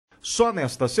Só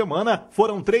nesta semana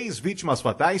foram 3 vítimas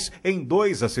fatais em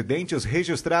 2 acidentes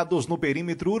registrados no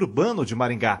perímetro urbano de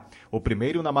Maringá. O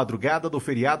primeiro na madrugada do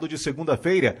feriado de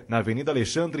segunda-feira, na Avenida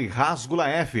Alexandre Rasgula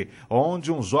F,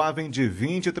 onde um jovem de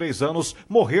 23 anos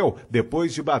morreu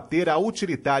depois de bater a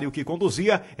utilitário que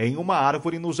conduzia em uma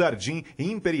árvore no Jardim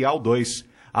Imperial 2.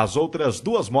 As outras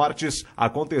 2 mortes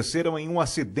aconteceram em um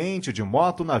acidente de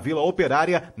moto na Vila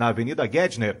Operária, na Avenida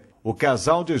Gedner. O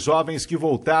casal de jovens que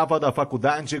voltava da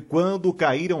faculdade quando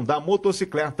caíram da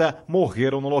motocicleta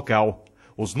morreram no local.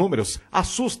 Os números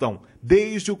assustam.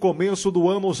 Desde o começo do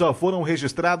ano já foram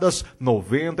registradas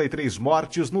 93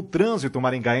 mortes no trânsito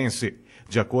maringaense.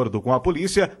 De acordo com a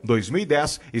polícia,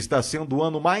 2010 está sendo o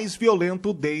ano mais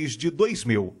violento desde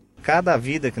 2000. Cada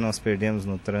vida que nós perdemos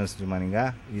no trânsito de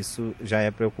Maringá, isso já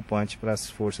é preocupante para as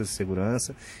forças de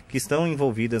segurança que estão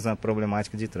envolvidas na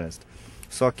problemática de trânsito.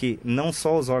 Só que não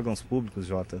só os órgãos públicos,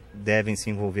 Jota, devem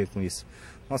se envolver com isso.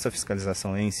 Nossa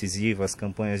fiscalização é incisiva, as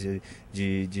campanhas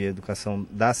de educação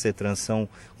da CETRAN são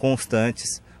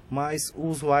constantes, mas o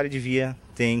usuário de via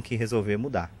tem que resolver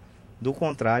mudar. Do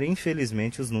contrário,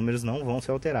 infelizmente, os números não vão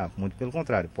se alterar. Muito pelo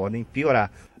contrário, podem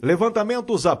piorar.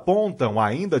 Levantamentos apontam,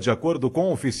 ainda de acordo com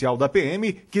o oficial da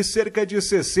PM, que cerca de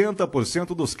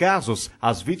 60% dos casos,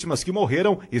 as vítimas que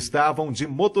morreram estavam de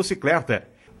motocicleta.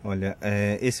 Olha,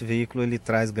 esse veículo ele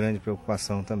traz grande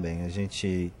preocupação também. A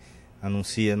gente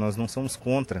anuncia, nós não somos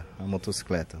contra a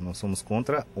motocicleta, nós somos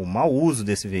contra o mau uso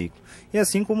desse veículo. E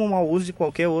assim como o mau uso de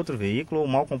qualquer outro veículo ou o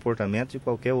mau comportamento de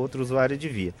qualquer outro usuário de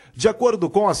via. De acordo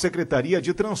com a Secretaria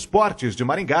de Transportes de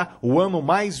Maringá, o ano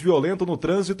mais violento no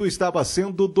trânsito estava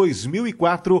sendo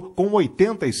 2004, com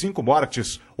 85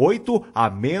 mortes, 8 a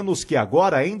menos que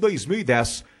agora em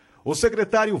 2010. O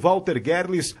secretário Walter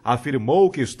Gerlis afirmou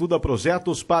que estuda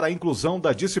projetos para a inclusão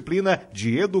da disciplina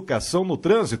de educação no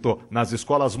trânsito nas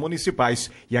escolas municipais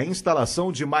e a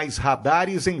instalação de mais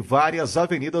radares em várias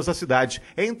avenidas da cidade,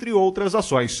 entre outras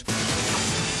ações.